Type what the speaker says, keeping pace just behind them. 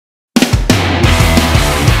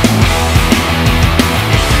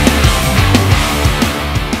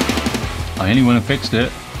anyone have fixed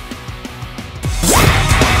it.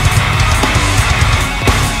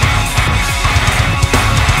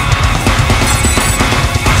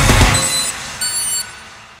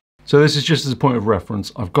 So this is just as a point of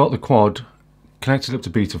reference. I've got the quad connected up to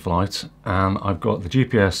Betaflight, and I've got the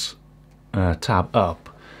GPS tab up,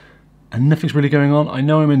 and nothing's really going on. I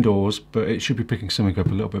know I'm indoors, but it should be picking something up a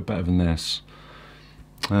little bit better than this.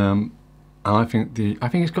 And I think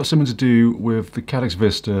it's got something to do with the Caddx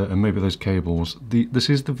Vista and maybe those cables. This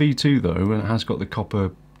is the V2 though, and it has got the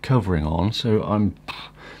copper covering on, so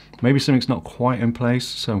maybe something's not quite in place.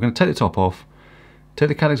 So I'm going to take the top off, take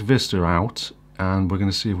the Caddx Vista out, and we're going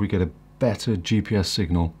to see if we get a better GPS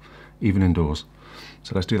signal even indoors.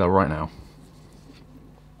 So let's do that right now.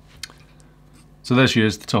 So there she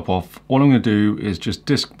is, the top off. All I'm going to do is just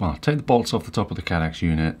take the bolts off the top of the Caddx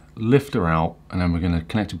unit, lift her out, and then we're going to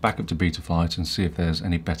connect it back up to Betaflight and see if there's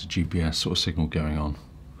any better GPS sort of signal going on.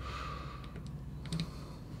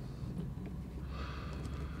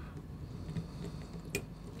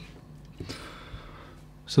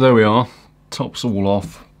 So there we are, top's all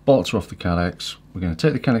off, bolts are off the Caddx. We're going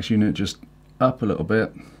to take the Caddx unit just up a little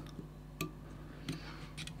bit,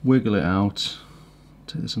 wiggle it out,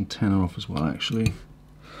 take this antenna off as well actually,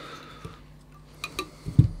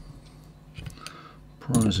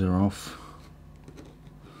 prise her off,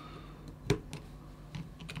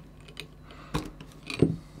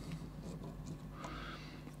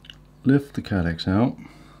 lift the Caddx out.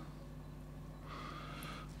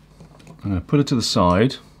 I'm going to put it to the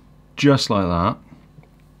side, just like that.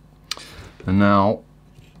 And now,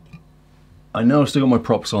 I know I've still got my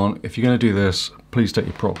props on. If you're going to do this, please take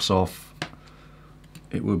your props off.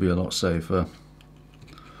 It will be a lot safer.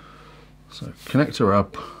 So connect her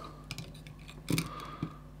up.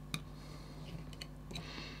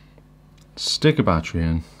 Stick a battery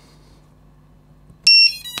in.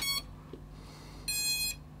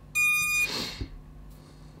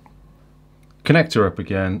 Connect her up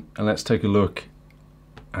again, and let's take a look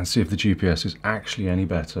and see if the GPS is actually any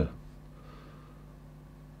better.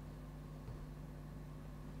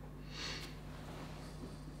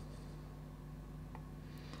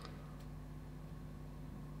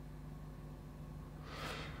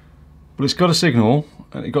 Well, it's got a signal,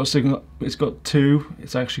 and it's got two.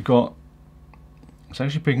 It's actually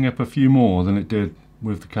picking up a few more than it did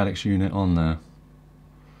with the Caddx unit on there.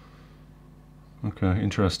 Okay,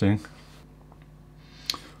 interesting.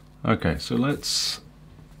 Okay, so let's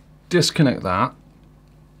disconnect that.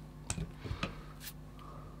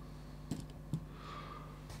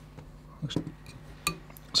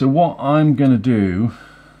 So what I'm going to do,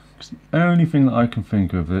 the only thing that I can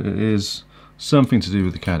think of that is something to do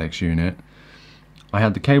with the Caddx unit. I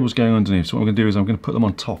had the cables going underneath, so what I'm going to do is I'm going to put them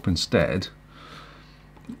on top instead.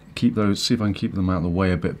 Keep those, see if I can keep them out of the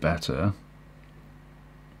way a bit better.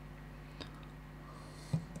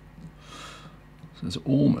 So it's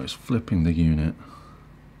almost flipping the unit.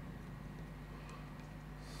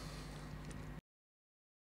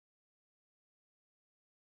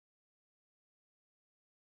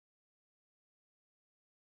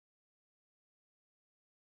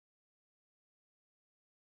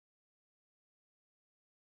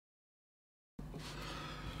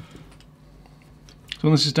 So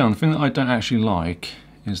when this is down, the thing that I don't actually like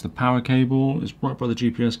is the power cable is right by the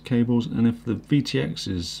GPS cables, and if the VTX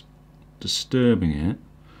is disturbing it,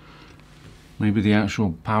 maybe the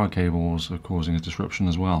actual power cables are causing a disruption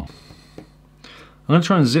as well. I'm going to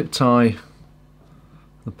try and zip tie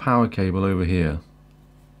the power cable over here,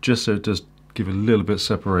 just so it does give a little bit of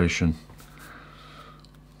separation.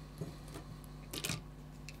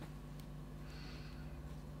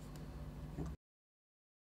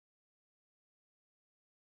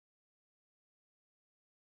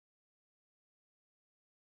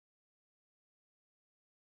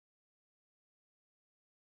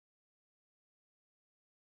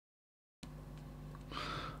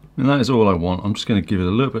 And that is all I want. I'm just going to give it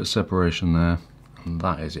a little bit of separation there, and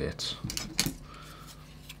that is it.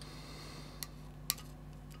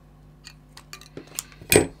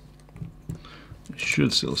 It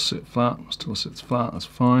should still sit flat, still sits flat, that's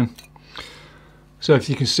fine. So if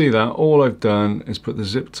you can see that, all I've done is put the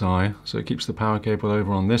zip tie, so it keeps the power cable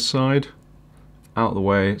over on this side, out of the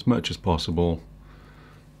way as much as possible,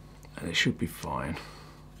 and it should be fine.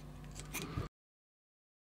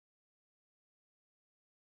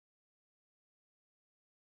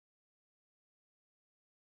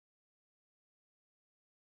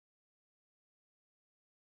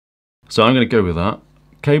 So I'm going to go with that.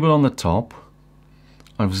 Cable on the top.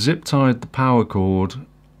 I've zip tied the power cord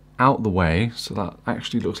out the way, so that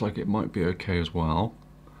actually looks like it might be okay as well.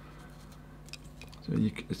 So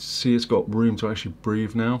you can see it's got room to actually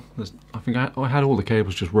breathe now. I think I had all the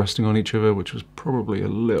cables just resting on each other, which was probably a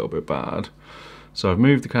little bit bad. So I've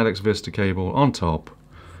moved the Caddx Vista cable on top,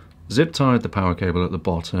 zip tied the power cable at the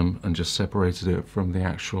bottom, and just separated it from the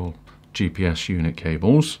actual GPS unit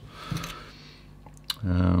cables.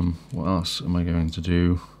 What else am I going to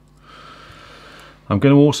do? I'm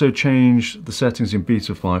going to also change the settings in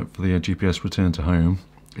Betaflight for the GPS return to home.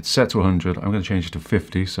 It's set to 100, I'm going to change it to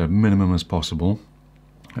 50, so minimum as possible.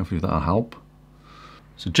 Hopefully that'll help.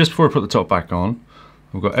 So just before I put the top back on,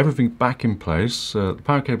 we've got everything back in place. The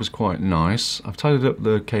power cable's quite nice. I've tidied up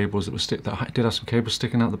the cables that did have some cables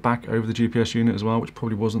sticking out the back over the GPS unit as well, which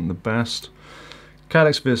probably wasn't the best.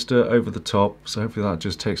 Caddx Vista over the top, so hopefully that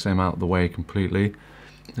just takes them out of the way completely.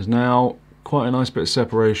 There's now quite a nice bit of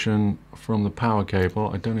separation from the power cable.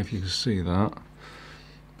 I don't know if you can see that,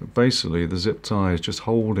 but basically the zip tie is just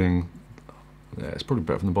holding, yeah, it's probably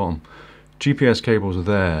better from the bottom. GPS cables are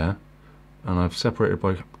there, and I've separated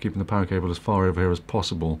by keeping the power cable as far over here as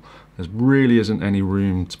possible. There really isn't any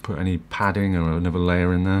room to put any padding or another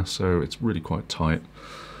layer in there, so it's really quite tight.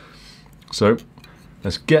 So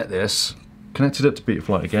let's get this connected up to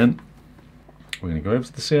Betaflight again. We're going to go over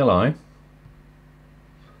to the CLI,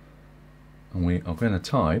 and we are going to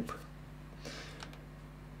type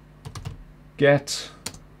get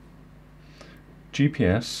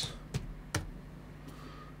GPS,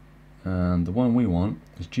 and the one we want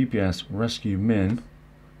is GPS rescue min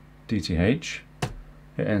DTH.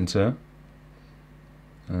 Hit enter,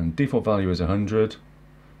 and default value is 100.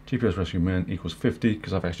 GPS rescue min equals 50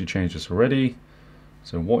 because I've actually changed this already.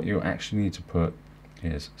 So what you actually need to put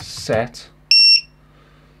is set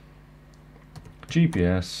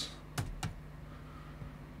GPS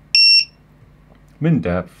min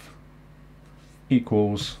depth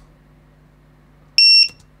equals,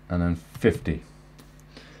 and then 50.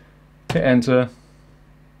 Hit enter,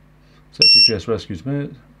 set GPS rescues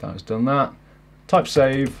minute, that's done that. Type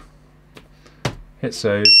save, hit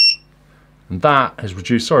save, and that has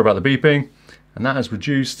reduced, sorry about the beeping, and that has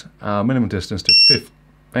reduced our minimum distance to 50,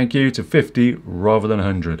 thank you, to 50 rather than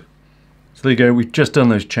 100. So there you go, we've just done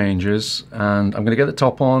those changes, and I'm going to get the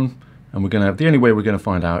top on, and the only way we're going to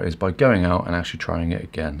find out is by going out and actually trying it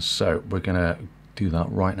again. So we're going to do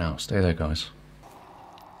that right now. Stay there, guys.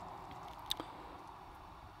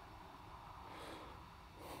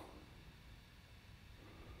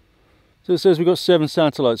 So it says we've got 7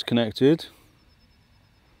 satellites connected.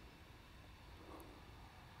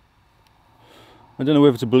 I don't know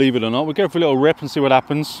whether to believe it or not. We'll go for a little rip and see what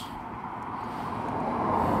happens.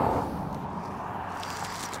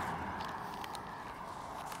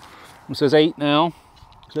 It says 8 now,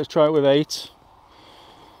 so let's try it with 8.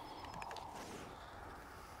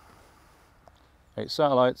 8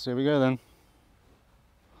 satellites, here we go then.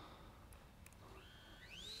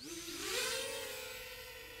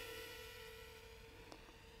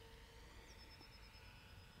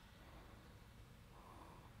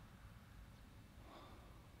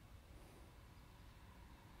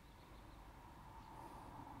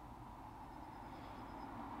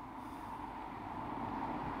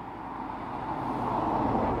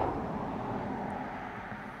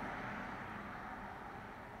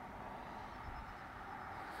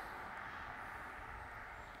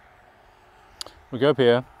 We go up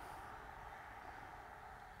here.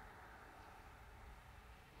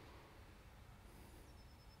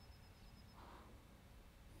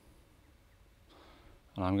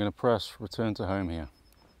 And I'm going to press return to home here.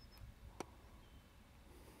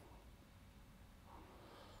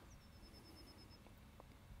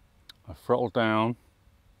 I throttle down.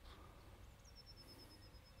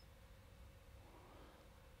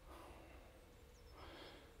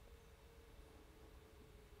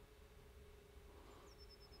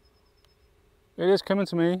 It is coming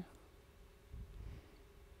to me.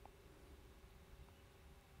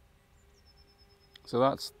 So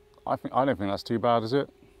that's, I don't think that's too bad, is it?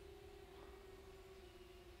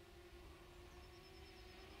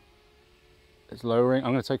 It's lowering.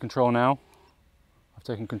 I'm going to take control now. I've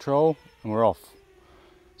taken control and we're off.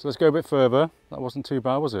 So let's go a bit further. That wasn't too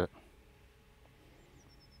bad, was it?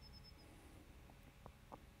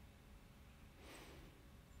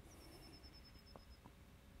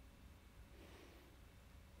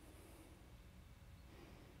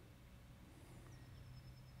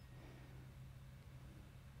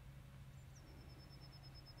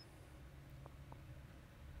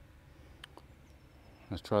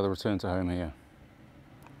 Let's try the return to home here.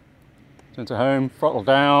 Return to home, throttle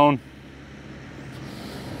down.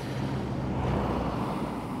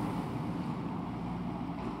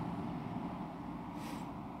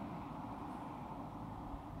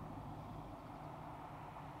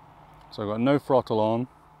 So I've got no throttle on.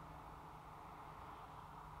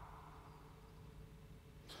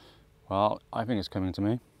 Well, I think it's coming to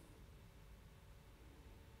me.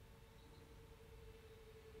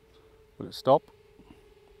 Will it stop?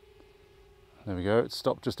 There we go, it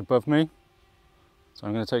stopped just above me. So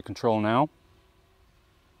I'm going to take control now.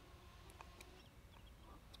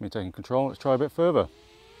 It's me taking control. Let's try a bit further.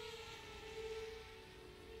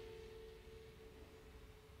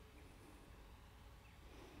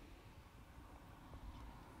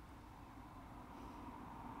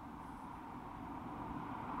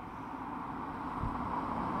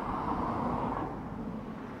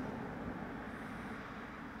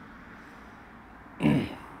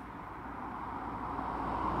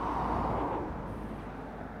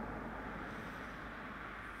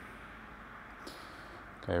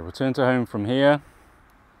 Okay, return to home from here.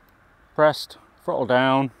 Pressed, throttle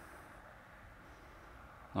down.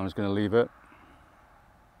 I'm just going to leave it.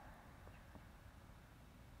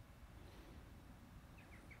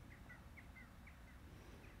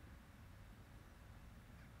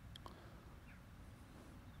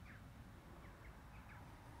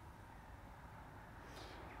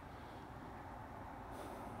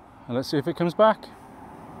 And let's see if it comes back.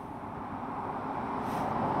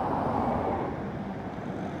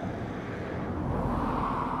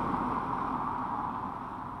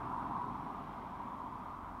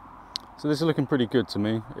 So this is looking pretty good to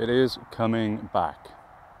me. It is coming back.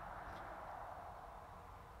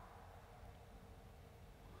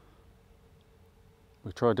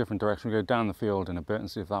 We'll try a different direction. We'll go down the field in a bit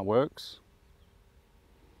and see if that works.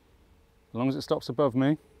 As long as it stops above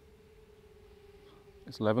me,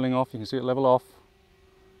 it's leveling off. You can see it level off,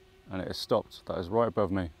 and it has stopped. That is right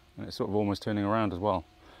above me, and it's sort of almost turning around as well.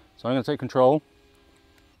 So I'm going to take control.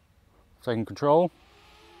 Taking control.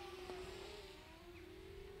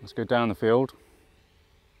 Let's go down the field.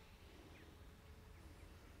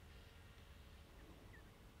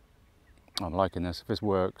 I'm liking this, if this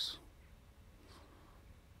works.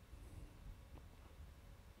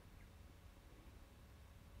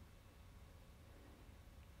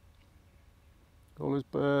 All those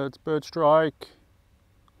birds, bird strike.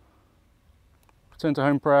 Return to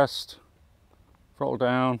home pressed. Throttle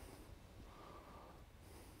down.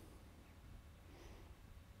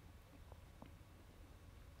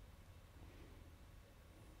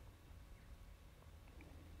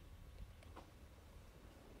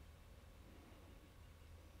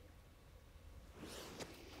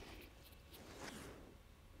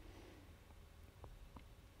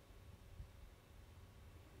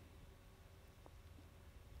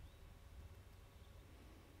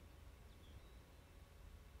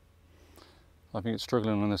 I think it's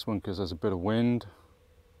struggling on this one because there's a bit of wind.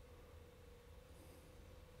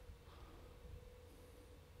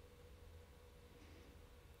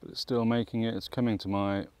 But it's still making it, it's coming to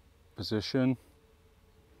my position.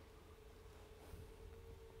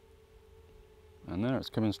 And there, it's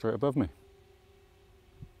coming straight above me.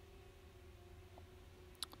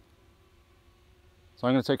 So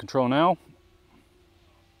I'm going to take control now.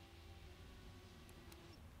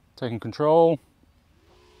 Taking control.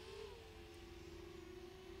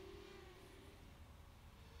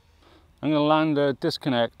 I'm going to land a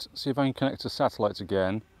disconnect, see if I can connect to satellites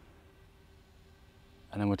again,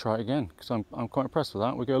 and then we'll try it again, because I'm quite impressed with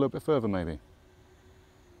that. We'll go a little bit further maybe.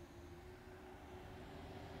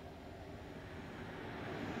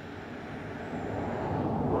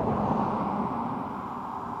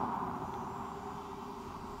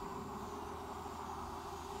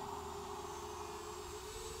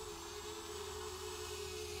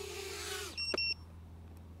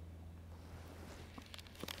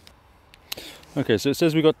 Okay, so it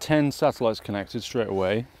says we've got 10 satellites connected straight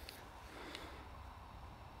away.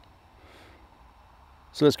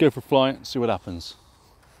 So let's go for a flight and see what happens.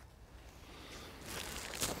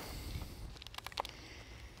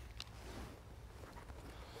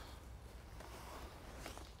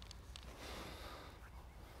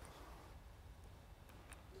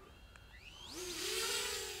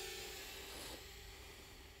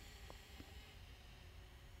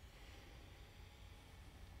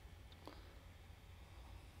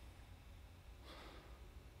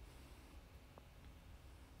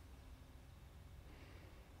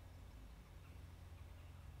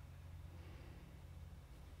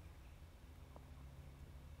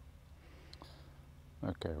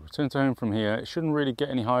 Okay, return to home from here. It shouldn't really get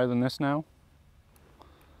any higher than this now.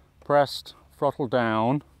 Pressed, throttle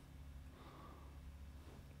down.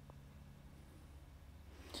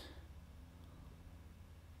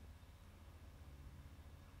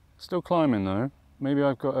 Still climbing though. Maybe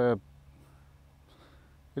I've got a...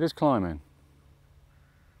 It is climbing.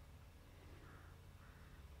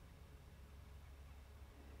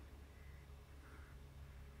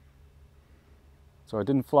 So I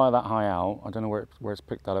didn't fly that high out. I don't know where it's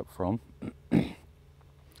picked that up from.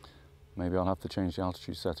 Maybe I'll have to change the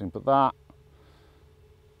altitude setting, but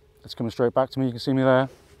it's coming straight back to me. You can see me there,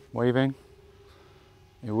 waving.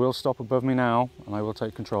 It will stop above me now, and I will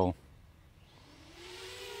take control.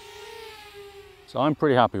 So I'm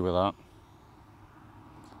pretty happy with that.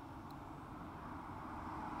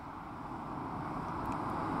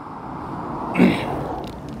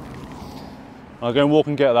 I'll go and walk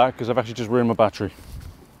and get that because I've actually just ruined my battery.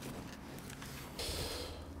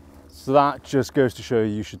 So that just goes to show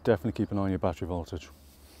you should definitely keep an eye on your battery voltage.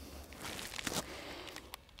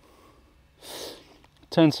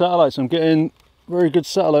 10 satellites. I'm getting very good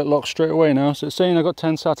satellite lock straight away now. So it's saying I've got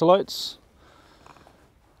 10 satellites.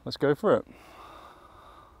 Let's go for it.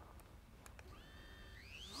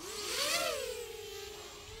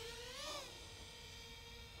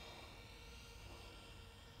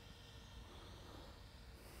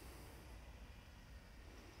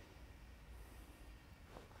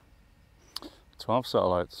 $12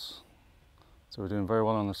 satellites. So we're doing very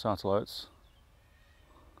well on the satellites.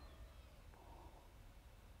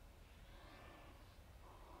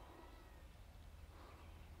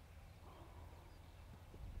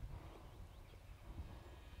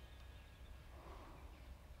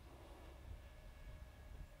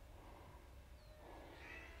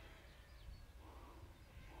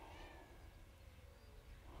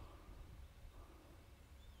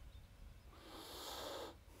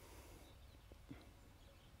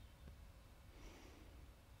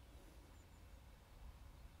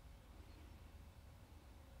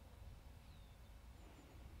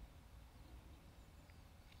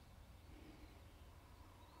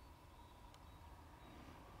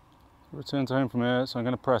 Return to home from here, so I'm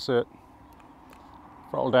going to press it,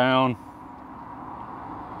 throttle down.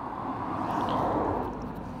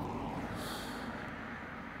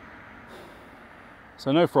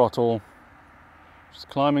 So no throttle, just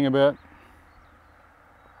climbing a bit.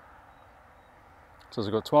 So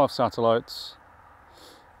I've got 12 satellites.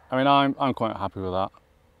 I mean, I'm quite happy with that.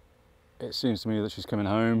 It seems to me that she's coming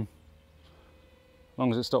home. As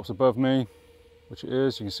long as it stops above me, which it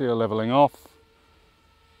is, you can see her leveling off.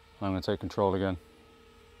 I'm going to take control again.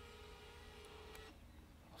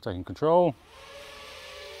 I've taken control.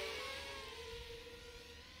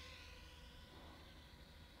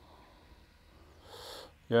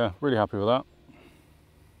 Yeah, really happy with that.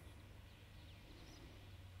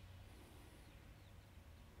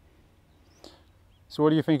 So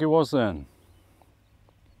what do you think it was then?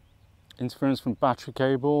 Interference from battery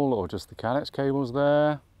cable or just the Caddx cables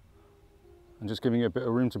there? And just giving it a bit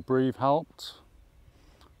of room to breathe helped?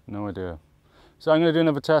 No idea. So I'm going to do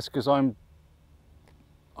another test because I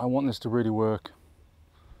want this to really work.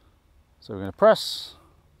 So we're going to press,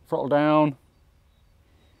 throttle down,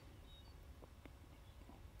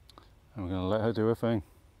 and we're going to let her do her thing.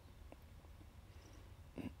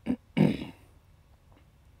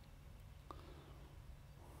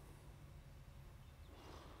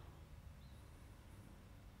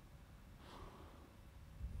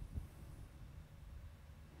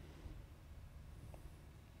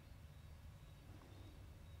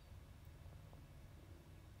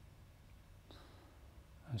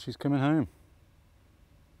 And she's coming home.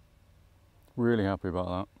 Really happy about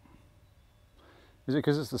that. Is it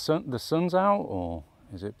because it's the sun's out, or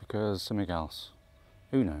is it because something else?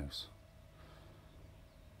 Who knows?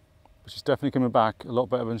 But she's definitely coming back a lot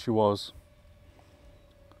better than she was.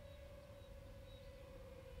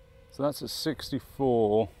 So that's at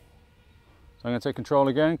 64. So I'm going to take control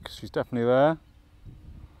again because she's definitely there.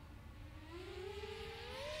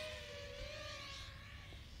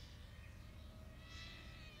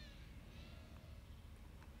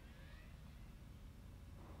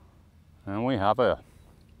 And we have her.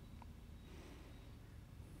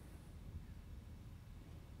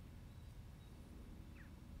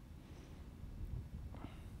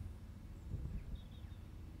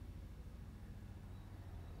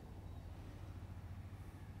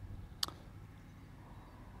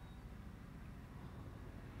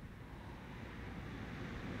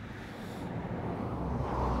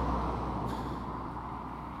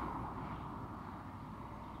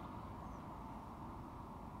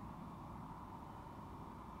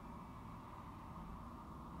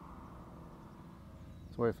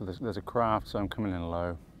 Let's wait for this. There's a craft, so I'm coming in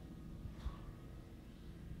low.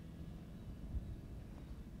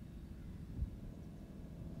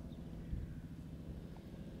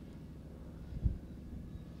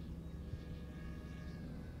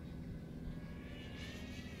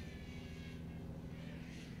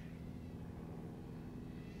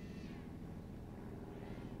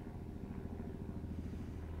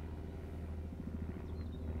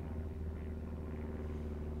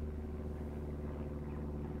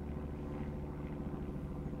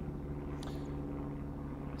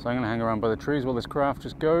 So I'm going to hang around by the trees while this craft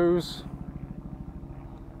just goes.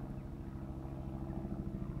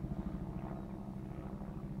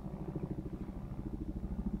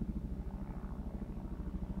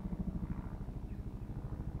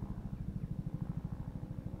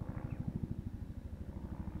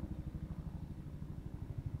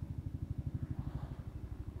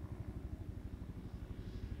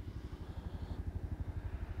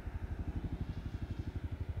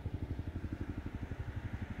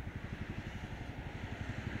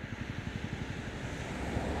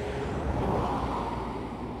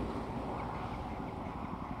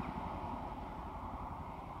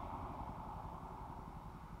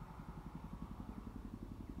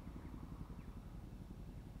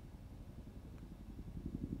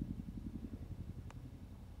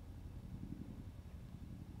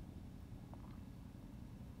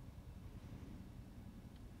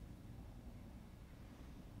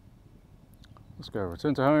 Let's go,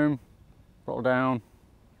 return to home, throttle down,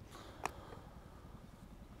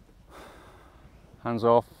 hands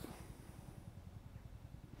off.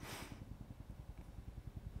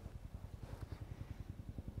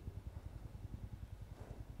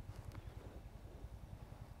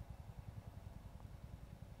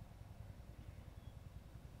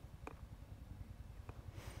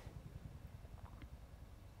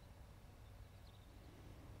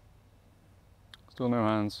 Still no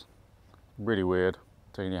hands. Really weird,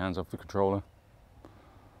 taking your hands off the controller.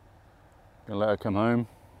 Gonna let her come home.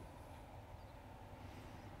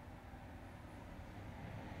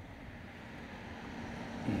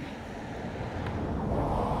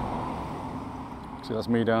 See, that's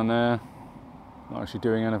me down there, not actually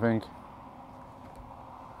doing anything.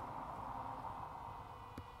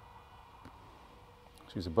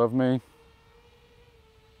 She's above me.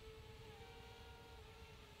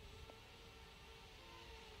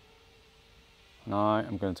 And I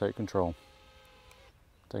am going to take control.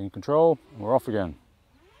 Taking control, and we're off again.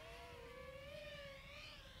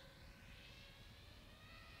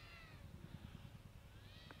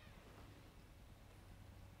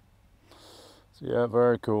 So yeah,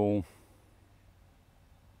 very cool.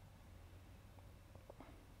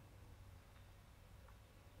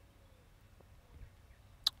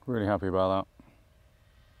 Really happy about that.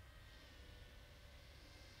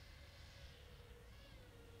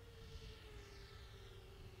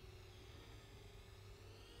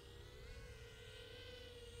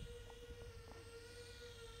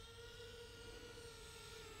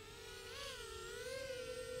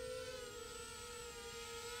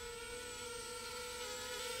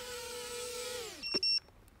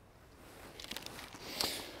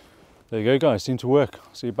 There you go guys, seemed to work.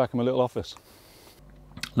 See you back in my little office.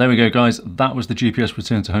 There we go guys, that was the GPS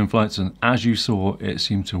return to home flights, and as you saw, it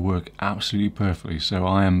seemed to work absolutely perfectly. So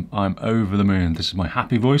I'm over the moon. This is my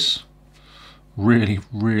happy voice. Really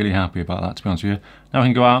happy about that, to be honest with you. Now I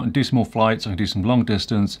can go out and do some more flights, I can do some long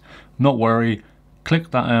distance, not worry,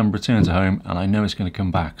 click that return to home, and I know it's going to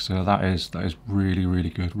come back. So that is really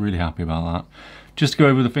good, really happy about that. Just to go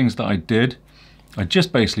over the things that I did, I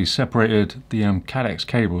just basically separated the Caddx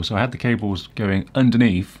cables. So I had the cables going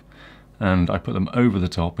underneath and I put them over the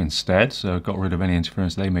top instead, so I got rid of any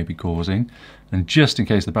interference they may be causing. And just in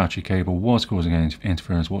case the battery cable was causing any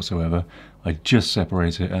interference whatsoever, I just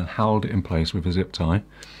separated it and held it in place with a zip tie.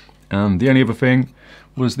 And the only other thing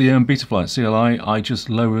was the Betaflight CLI. I just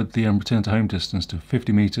lowered the return to home distance to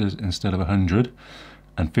 50 meters instead of 100,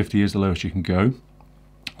 and 50 is the lowest you can go.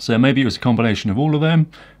 So maybe it was a combination of all of them,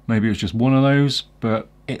 maybe it was just one of those, but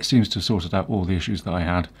it seems to have sorted out all the issues that I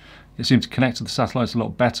had. It seemed to connect to the satellites a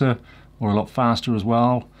lot better, or a lot faster as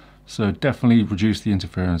well, so definitely reduced the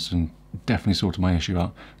interference and definitely sorted my issue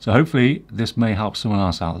out. So hopefully this may help someone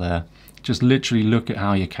else out there. Just literally look at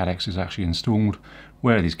how your Caddx is actually installed,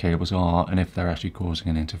 where these cables are, and if they're actually causing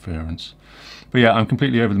an interference. But yeah, I'm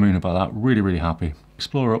completely over the moon about that, really happy.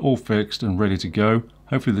 Explorer all fixed and ready to go.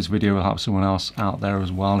 Hopefully this video will help someone else out there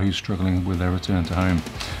as well who's struggling with their return to home.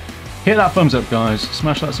 Hit that thumbs up guys,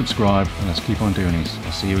 smash that subscribe, and let's keep on doing these.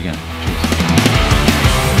 I'll see you again. Cheers.